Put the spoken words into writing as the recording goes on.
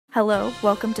Hello,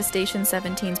 welcome to Station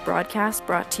 17's broadcast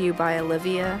brought to you by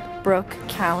Olivia, Brooke,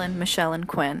 Callan, Michelle, and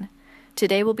Quinn.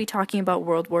 Today we'll be talking about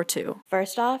World War II.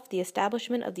 First off, the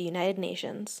establishment of the United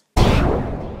Nations.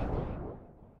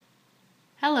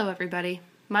 Hello everybody,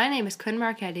 my name is Quinn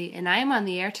Marchetti and I am on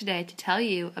the air today to tell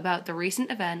you about the recent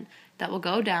event that will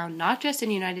go down not just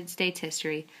in United States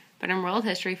history, but in world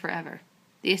history forever,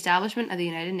 the establishment of the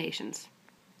United Nations.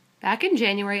 Back in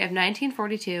January of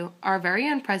 1942, our very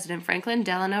own President Franklin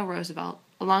Delano Roosevelt,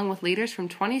 along with leaders from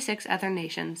 26 other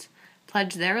nations,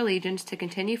 pledged their allegiance to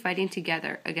continue fighting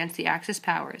together against the Axis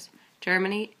powers,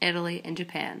 Germany, Italy, and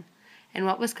Japan, in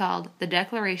what was called the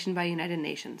Declaration by United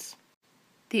Nations.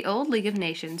 The old League of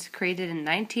Nations, created in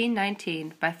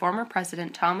 1919 by former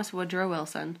President Thomas Woodrow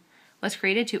Wilson, was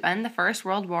created to end the First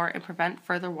World War and prevent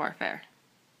further warfare.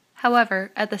 However,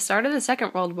 at the start of the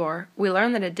Second World War, we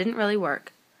learned that it didn't really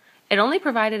work. It only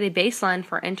provided a baseline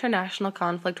for international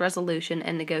conflict resolution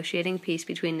and negotiating peace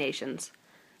between nations.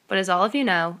 But as all of you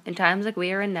know, in times like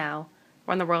we are in now,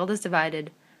 when the world is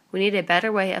divided, we need a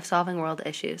better way of solving world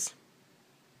issues.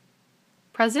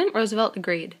 President Roosevelt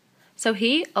agreed, so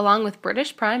he, along with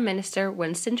British Prime Minister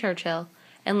Winston Churchill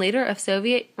and leader of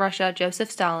Soviet Russia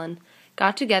Joseph Stalin,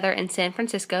 got together in San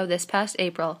Francisco this past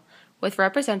April with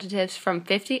representatives from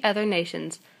 50 other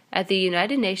nations at the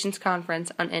United Nations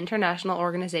Conference on International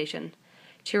Organization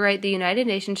to write the United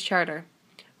Nations Charter,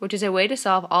 which is a way to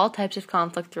solve all types of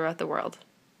conflict throughout the world.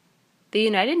 The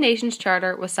United Nations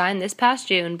Charter was signed this past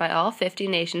June by all 50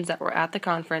 nations that were at the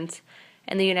conference,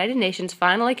 and the United Nations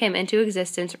finally came into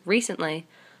existence recently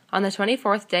on the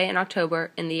 24th day in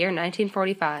October in the year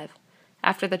 1945,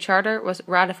 after the Charter was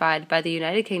ratified by the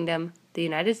United Kingdom, the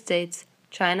United States,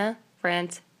 China,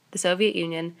 France, the Soviet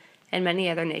Union, and many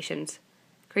other nations,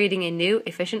 creating a new,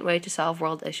 efficient way to solve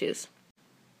world issues.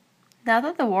 Now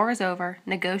that the war is over,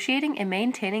 negotiating and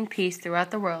maintaining peace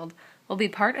throughout the world will be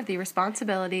part of the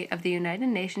responsibility of the United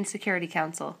Nations Security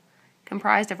Council,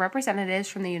 comprised of representatives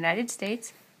from the United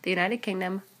States, the United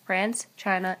Kingdom, France,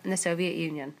 China, and the Soviet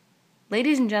Union.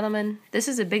 Ladies and gentlemen, this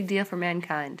is a big deal for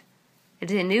mankind.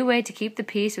 It is a new way to keep the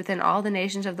peace within all the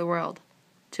nations of the world,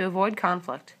 to avoid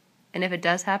conflict, and if it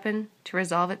does happen, to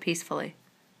resolve it peacefully.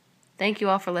 Thank you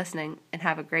all for listening, and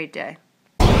have a great day.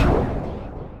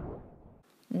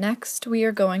 Next, we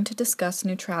are going to discuss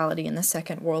neutrality in the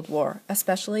Second World War,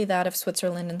 especially that of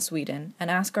Switzerland and Sweden,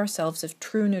 and ask ourselves if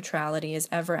true neutrality is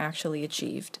ever actually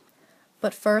achieved.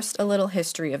 But first, a little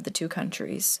history of the two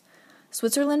countries.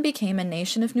 Switzerland became a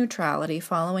nation of neutrality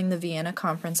following the Vienna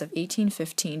Conference of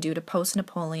 1815 due to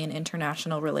post-Napoleon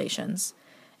international relations.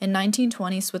 In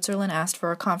 1920, Switzerland asked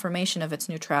for a confirmation of its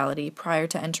neutrality prior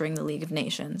to entering the League of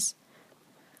Nations.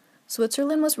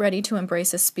 Switzerland was ready to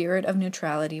embrace a spirit of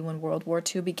neutrality when World War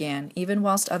II began, even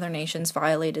whilst other nations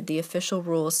violated the official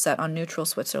rules set on neutral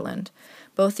Switzerland.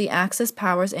 Both the Axis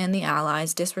powers and the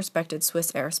Allies disrespected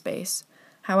Swiss airspace.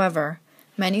 However,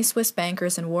 many Swiss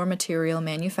bankers and war material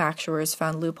manufacturers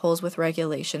found loopholes with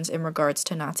regulations in regards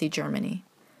to Nazi Germany.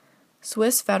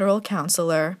 Swiss Federal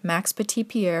Councillor Max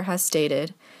Petitpierre has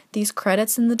stated, "These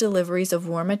credits in the deliveries of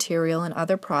war material and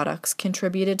other products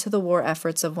contributed to the war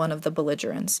efforts of one of the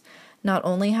belligerents. Not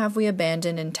only have we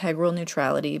abandoned integral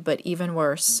neutrality, but even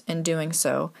worse, in doing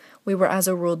so, we were as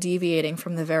a rule deviating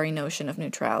from the very notion of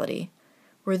neutrality."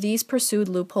 Were these pursued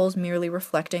loopholes merely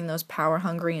reflecting those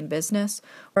power-hungry in business,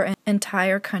 or an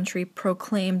entire country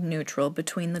proclaimed neutral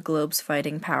between the globe's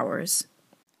fighting powers?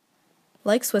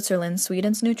 Like Switzerland,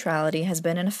 Sweden's neutrality has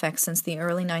been in effect since the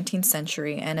early 19th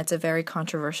century, and it's a very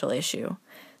controversial issue.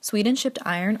 Sweden shipped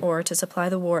iron ore to supply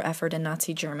the war effort in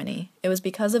Nazi Germany. It was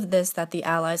because of this that the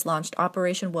Allies launched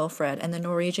Operation Wilfred and the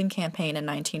Norwegian campaign in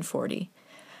 1940.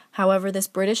 However, this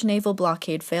British naval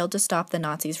blockade failed to stop the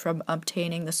Nazis from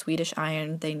obtaining the Swedish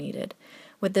iron they needed.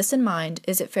 With this in mind,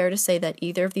 is it fair to say that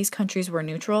either of these countries were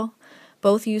neutral?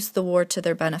 Both used the war to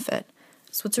their benefit.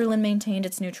 Switzerland maintained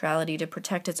its neutrality to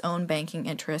protect its own banking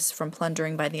interests from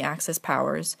plundering by the Axis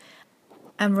powers,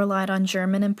 and relied on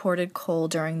German-imported coal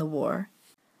during the war.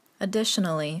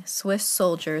 Additionally, Swiss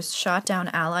soldiers shot down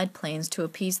Allied planes to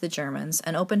appease the Germans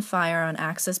and opened fire on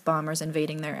Axis bombers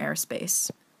invading their airspace.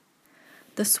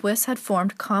 The Swiss had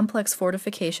formed complex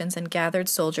fortifications and gathered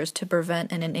soldiers to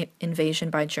prevent an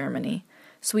invasion by Germany.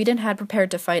 Sweden had prepared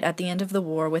to fight at the end of the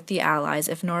war with the Allies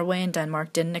if Norway and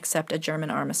Denmark didn't accept a German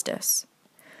armistice.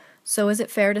 So is it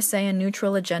fair to say a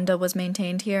neutral agenda was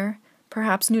maintained here?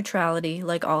 Perhaps neutrality,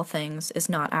 like all things, is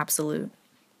not absolute.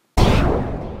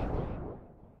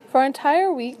 For an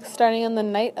entire week, starting on the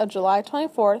night of July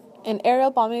 24th, an aerial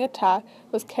bombing attack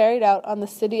was carried out on the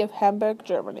city of Hamburg,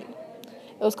 Germany.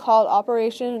 It was called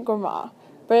Operation Gourmet,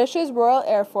 British's Royal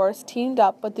Air Force teamed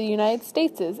up with the United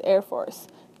States' Air Force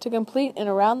to complete an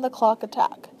around-the-clock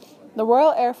attack. The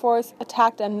Royal Air Force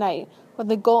attacked at night with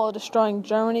the goal of destroying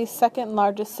Germany's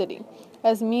second-largest city,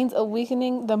 as means of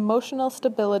weakening the emotional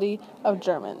stability of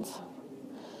Germans.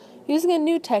 Using a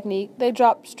new technique, they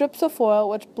dropped strips of foil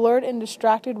which blurred and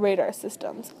distracted radar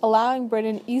systems, allowing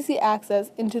Britain easy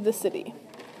access into the city.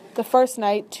 The first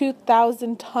night,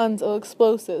 2,000 tons of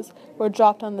explosives were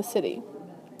dropped on the city.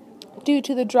 Due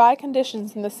to the dry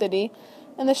conditions in the city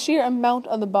and the sheer amount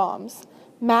of the bombs,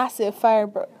 massive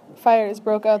fires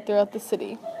broke out throughout the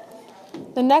city.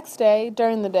 The next day,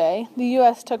 during the day, the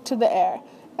U.S. took to the air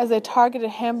as they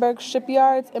targeted Hamburg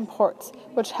shipyards and ports,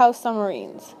 which housed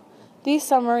submarines. These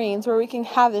submarines were wreaking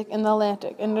havoc in the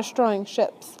Atlantic and destroying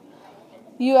ships.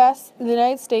 The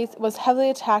United States was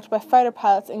heavily attacked by fighter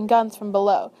pilots and guns from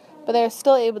below, but they were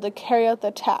still able to carry out the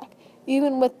attack,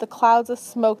 even with the clouds of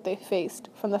smoke they faced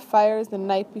from the fires the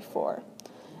night before.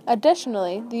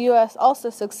 Additionally, the U.S.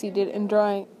 also succeeded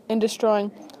in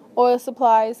destroying oil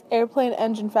supplies, airplane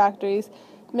engine factories,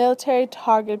 military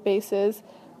target bases,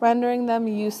 rendering them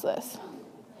useless,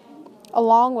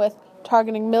 along with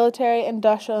targeting military,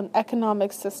 industrial, and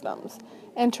economic systems,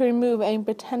 and to remove any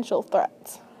potential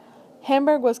threats.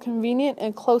 Hamburg was convenient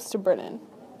and close to Britain,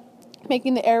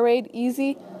 making the air raid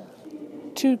easy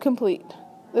to complete.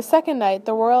 The second night,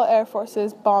 the Royal Air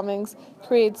Force's bombings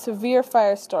created severe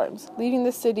firestorms, leaving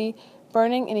the city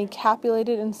burning and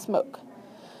encapsulated in smoke.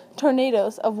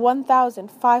 Tornadoes of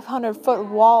 1,500-foot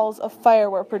walls of fire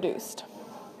were produced.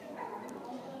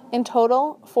 In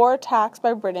total, 4 attacks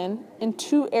by Britain and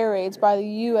 2 air raids by the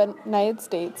United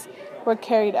States were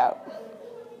carried out.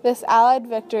 This Allied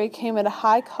victory came at a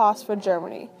high cost for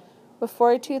Germany, with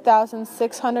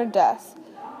 42,600 deaths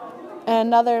and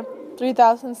another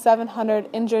 3,700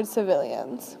 injured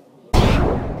civilians.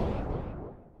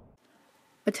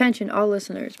 Attention all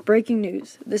listeners, breaking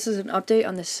news. This is an update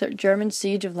on the German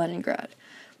siege of Leningrad.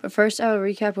 But first I will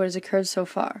recap what has occurred so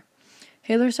far.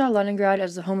 Hitler saw Leningrad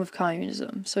as the home of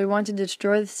communism, so he wanted to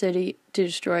destroy the city to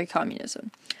destroy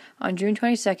communism. On June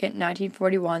 22,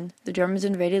 1941, the Germans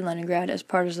invaded Leningrad as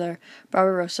part of their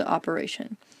Barbarossa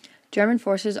operation. German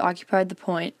forces occupied the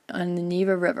point on the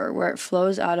Neva River, where it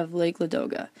flows out of Lake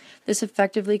Ladoga. This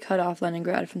effectively cut off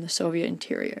Leningrad from the Soviet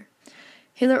interior.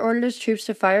 Hitler ordered his troops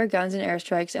to fire guns and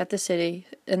airstrikes at the city,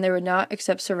 and they would not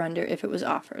accept surrender if it was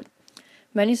offered.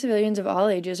 Many civilians of all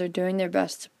ages are doing their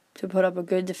best to put up a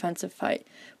good defensive fight,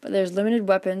 but there's limited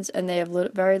weapons and they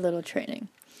have very little training.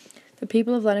 The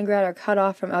people of Leningrad are cut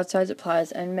off from outside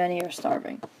supplies, and many are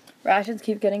starving. Rations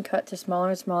keep getting cut to smaller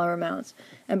and smaller amounts,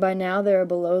 and by now they are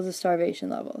below the starvation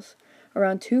levels.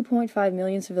 Around 2.5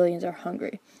 million civilians are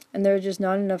hungry, and there is just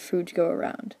not enough food to go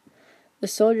around. The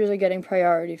soldiers are getting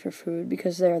priority for food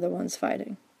because they are the ones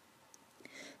fighting.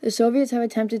 The Soviets have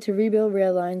attempted to rebuild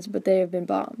rail lines, but they have been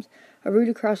bombed. A route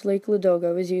across Lake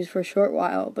Ladoga was used for a short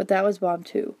while, but that was bombed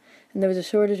too, and there was a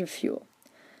shortage of fuel.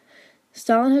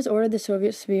 Stalin has ordered the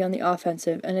Soviets to be on the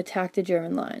offensive and attack the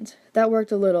German lines. That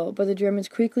worked a little, but the Germans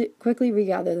quickly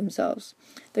regathered themselves.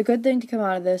 The good thing to come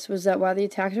out of this was that while the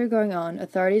attacks were going on,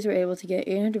 authorities were able to get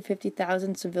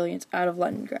 850,000 civilians out of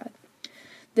Leningrad.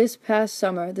 This past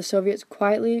summer, the Soviets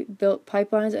quietly built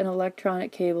pipelines and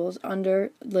electronic cables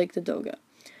under Lake Ladoga.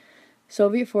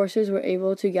 Soviet forces were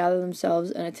able to gather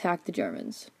themselves and attack the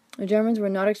Germans. The Germans were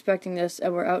not expecting this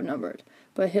and were outnumbered,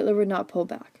 but Hitler would not pull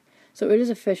back. So it is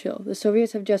official. The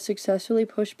Soviets have just successfully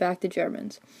pushed back the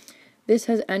Germans. This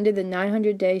has ended the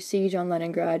 900-day siege on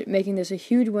Leningrad, making this a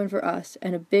huge win for us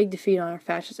and a big defeat on our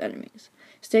fascist enemies.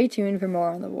 Stay tuned for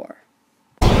more on the war.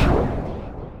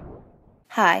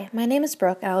 Hi, my name is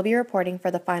Brooke, and I'll be reporting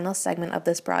for the final segment of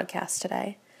this broadcast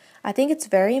today. I think it's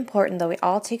very important that we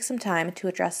all take some time to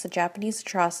address the Japanese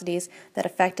atrocities that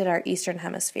affected our Eastern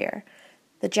Hemisphere.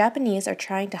 The Japanese are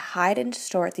trying to hide and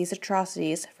distort these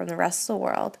atrocities from the rest of the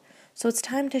world, so it's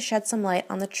time to shed some light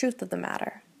on the truth of the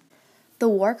matter. The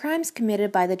war crimes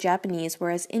committed by the Japanese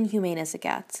were as inhumane as it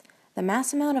gets. The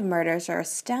mass amount of murders are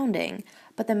astounding,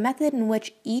 but the method in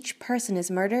which each person is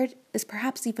murdered is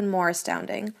perhaps even more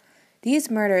astounding.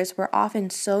 These murders were often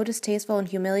so distasteful and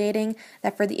humiliating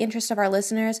that for the interest of our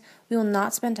listeners, we will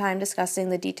not spend time discussing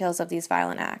the details of these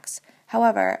violent acts.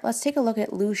 However, let's take a look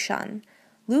at Lushan.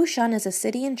 Lushan is a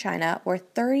city in China where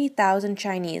 30,000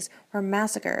 Chinese were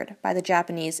massacred by the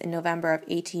Japanese in November of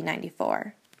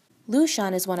 1894.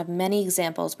 Lushan is one of many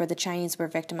examples where the Chinese were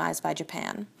victimized by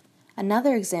Japan.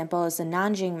 Another example is the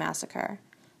Nanjing Massacre.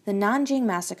 The Nanjing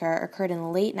Massacre occurred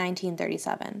in late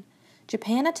 1937.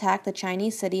 Japan attacked the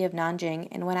Chinese city of Nanjing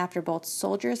and went after both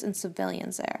soldiers and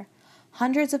civilians there.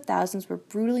 Hundreds of thousands were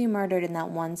brutally murdered in that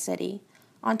one city.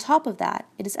 On top of that,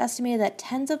 it is estimated that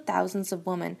tens of thousands of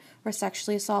women were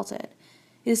sexually assaulted.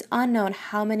 It is unknown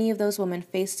how many of those women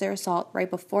faced their assault right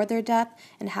before their death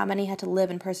and how many had to live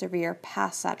and persevere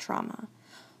past that trauma.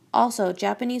 Also,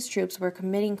 Japanese troops were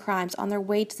committing crimes on their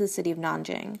way to the city of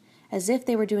Nanjing. As if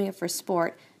they were doing it for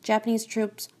sport, Japanese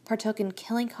troops partook in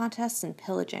killing contests and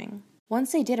pillaging.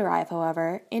 Once they did arrive,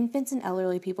 however, infants and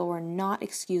elderly people were not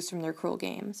excused from their cruel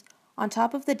games. On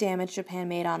top of the damage Japan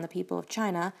made on the people of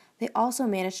China, they also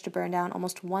managed to burn down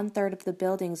almost 1/3 of the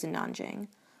buildings in Nanjing.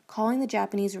 Calling the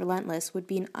Japanese relentless would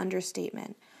be an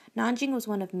understatement. Nanjing was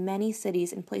one of many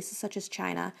cities in places such as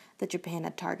China that Japan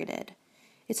had targeted.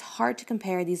 It's hard to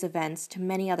compare these events to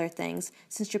many other things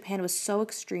since Japan was so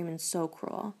extreme and so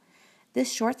cruel.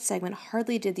 This short segment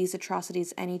hardly did these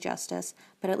atrocities any justice,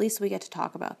 but at least we get to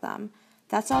talk about them.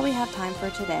 That's all we have time for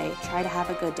today. Try to have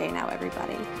a good day now,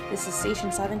 everybody. This is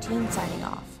Station 17 signing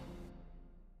off.